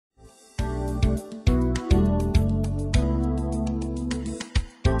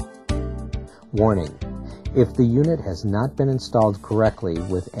Warning: if the unit has not been installed correctly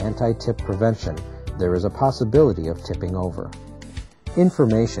with anti-tip prevention, there is a possibility of tipping over.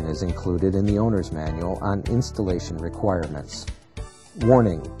 Information is included in the owner's manual on installation requirements.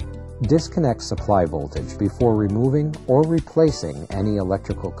 Warning: disconnect supply voltage before removing or replacing any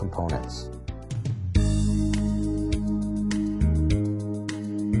electrical components.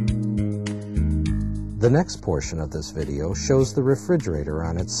 The next portion of this video shows the refrigerator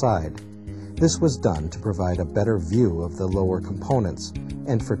on its side. This was done to provide a better view of the lower components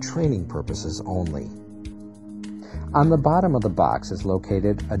and for training purposes only. On the bottom of the box is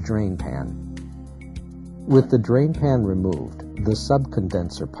located a drain pan. With the drain pan removed, the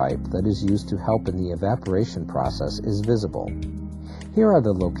subcondenser pipe that is used to help in the evaporation process is visible. Here are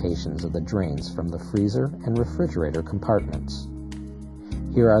the locations of the drains from the freezer and refrigerator compartments.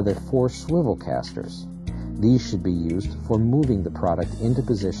 Here are the 4 swivel casters. These should be used for moving the product into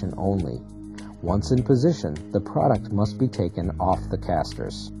position only. Once in position, the product must be taken off the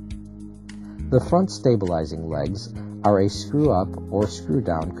casters. The front stabilizing legs are a screw-up or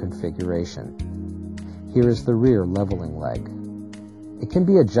screw-down configuration. Here is the rear leveling leg. It can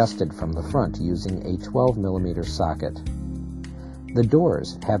be adjusted from the front using a 12 mm socket. The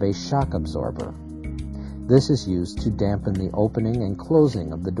doors have a shock absorber. This is used to dampen the opening and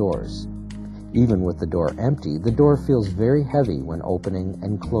closing of the doors. Even with the door empty, the door feels very heavy when opening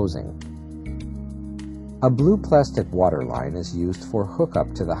and closing. A blue plastic water line is used for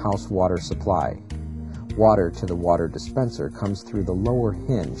hookup to the house water supply. Water to the water dispenser comes through the lower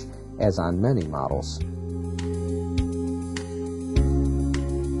hinge, as on many models.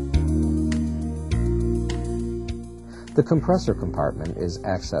 The compressor compartment is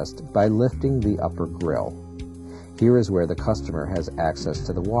accessed by lifting the upper grill. Here is where the customer has access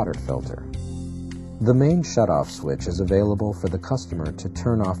to the water filter. The main shutoff switch is available for the customer to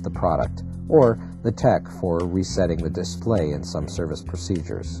turn off the product, or the tech for resetting the display in some service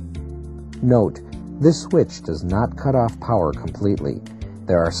procedures. Note, this switch does not cut off power completely.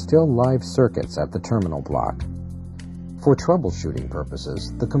 There are still live circuits at the terminal block. For troubleshooting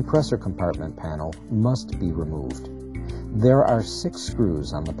purposes, the compressor compartment panel must be removed. There are 6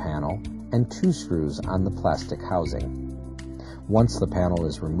 screws on the panel and 2 screws on the plastic housing. Once the panel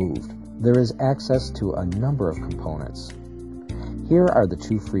is removed, there is access to a number of components. Here are the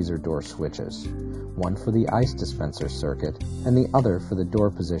 2 freezer door switches, one for the ice dispenser circuit and the other for the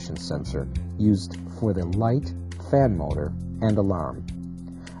door position sensor used for the light, fan motor, and alarm.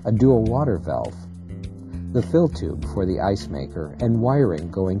 A dual water valve, the fill tube for the ice maker and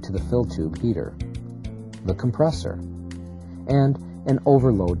wiring going to the fill tube heater, the compressor, and an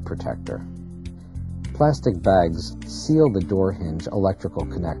overload protector. Plastic bags seal the door hinge electrical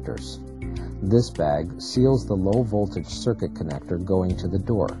connectors. This bag seals the low voltage circuit connector going to the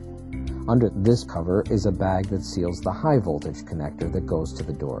door. Under this cover is a bag that seals the high voltage connector that goes to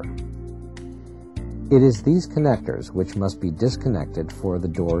the door. It is these connectors which must be disconnected for the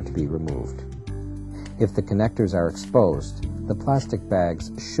door to be removed. If the connectors are exposed, the plastic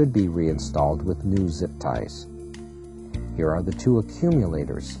bags should be reinstalled with new zip ties. Here are the 2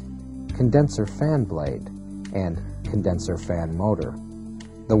 accumulators, condenser fan blade, and condenser fan motor,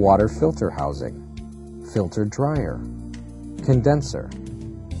 the water filter housing, filter dryer, condenser,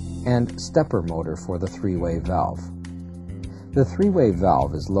 and stepper motor for the 3-way valve. The 3-way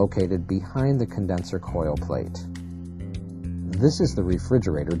valve is located behind the condenser coil plate. This is the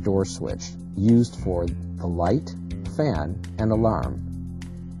refrigerator door switch used for the light, fan, and alarm.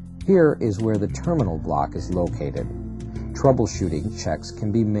 Here is where the terminal block is located. Troubleshooting checks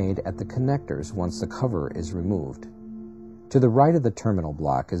can be made at the connectors once the cover is removed. To the right of the terminal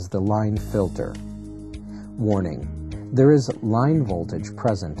block is the line filter. Warning: there is line voltage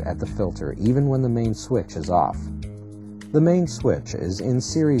present at the filter even when the main switch is off. The main switch is in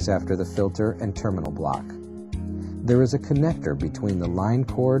series after the filter and terminal block. There is a connector between the line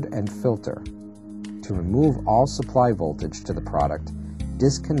cord and filter. To remove all supply voltage to the product,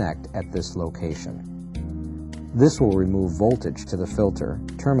 disconnect at this location. This will remove voltage to the filter,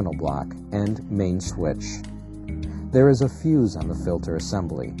 terminal block, and main switch. There is a fuse on the filter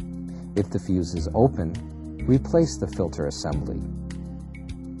assembly. If the fuse is open, replace the filter assembly.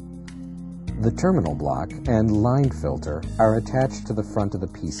 The terminal block and line filter are attached to the front of the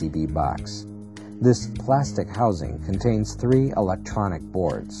PCB box. This plastic housing contains 3 electronic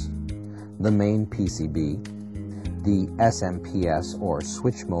boards: the main PCB, the SMPS or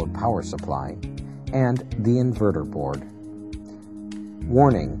switch mode power supply, and the inverter board.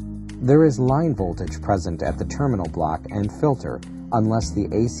 Warning: there is line voltage present at the terminal block and filter unless the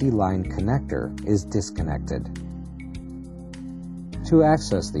AC line connector is disconnected. To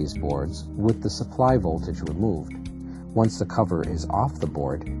access these boards with the supply voltage removed, once the cover is off the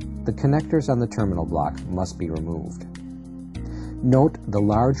board, the connectors on the terminal block must be removed. Note the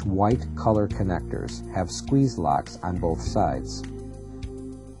large white color connectors have squeeze locks on both sides.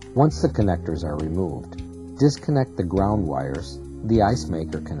 Once the connectors are removed, disconnect the ground wires, the ice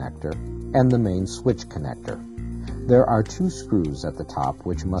maker connector, and the main switch connector. There are 2 screws at the top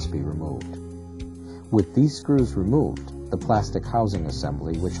which must be removed. With these screws removed, the plastic housing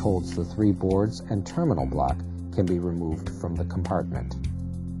assembly which holds the 3 boards and terminal block can be removed from the compartment.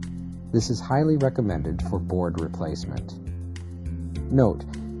 This is highly recommended for board replacement. Note,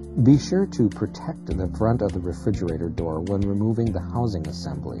 be sure to protect the front of the refrigerator door when removing the housing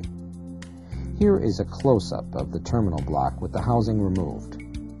assembly. Here is a close-up of the terminal block with the housing removed.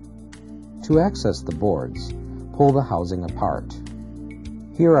 To access the boards, pull the housing apart.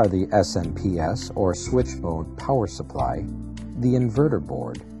 Here are the SMPS or switch mode power supply, the inverter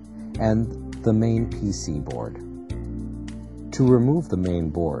board, and the main PC board. To remove the main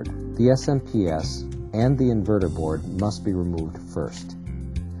board, the SMPS and the inverter board must be removed first.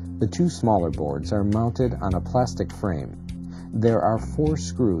 The 2 smaller boards are mounted on a plastic frame. There are 4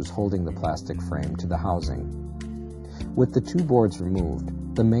 screws holding the plastic frame to the housing. With the 2 boards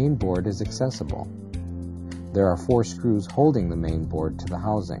removed, the main board is accessible. There are 4 screws holding the main board to the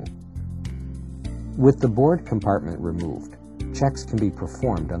housing. With the board compartment removed, checks can be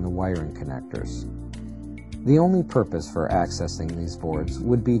performed on the wiring connectors. The only purpose for accessing these boards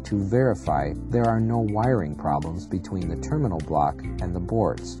would be to verify there are no wiring problems between the terminal block and the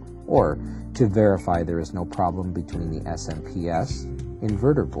boards, or to verify there is no problem between the SMPS,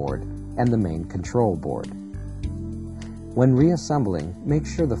 inverter board, and the main control board. When reassembling, make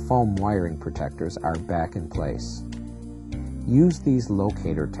sure the foam wiring protectors are back in place. Use these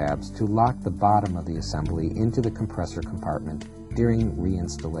locator tabs to lock the bottom of the assembly into the compressor compartment during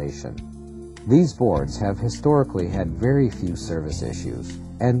reinstallation. These boards have historically had very few service issues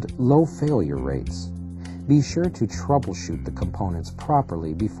and low failure rates. Be sure to troubleshoot the components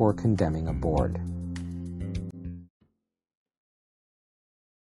properly before condemning a board.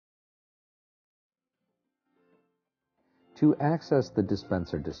 To access the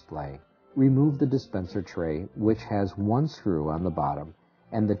dispenser display, remove the dispenser tray, which has 1 screw on the bottom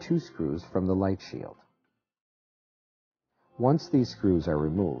and the 2 screws from the light shield. Once these screws are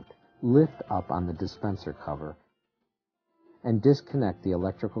removed, lift up on the dispenser cover and disconnect the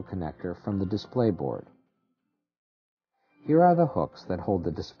electrical connector from the display board. Here are the hooks that hold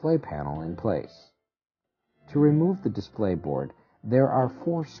the display panel in place. To remove the display board, there are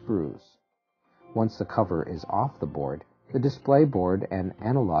 4 screws. Once the cover is off the board, the display board and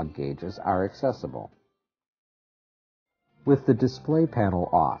analog gauges are accessible. With the display panel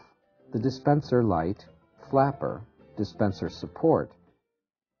off, the dispenser light, flapper, dispenser support,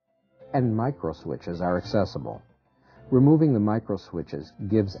 and micro switches are accessible. Removing the micro switches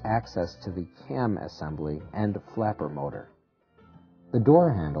gives access to the cam assembly and flapper motor. The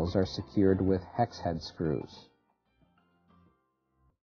door handles are secured with hex head screws.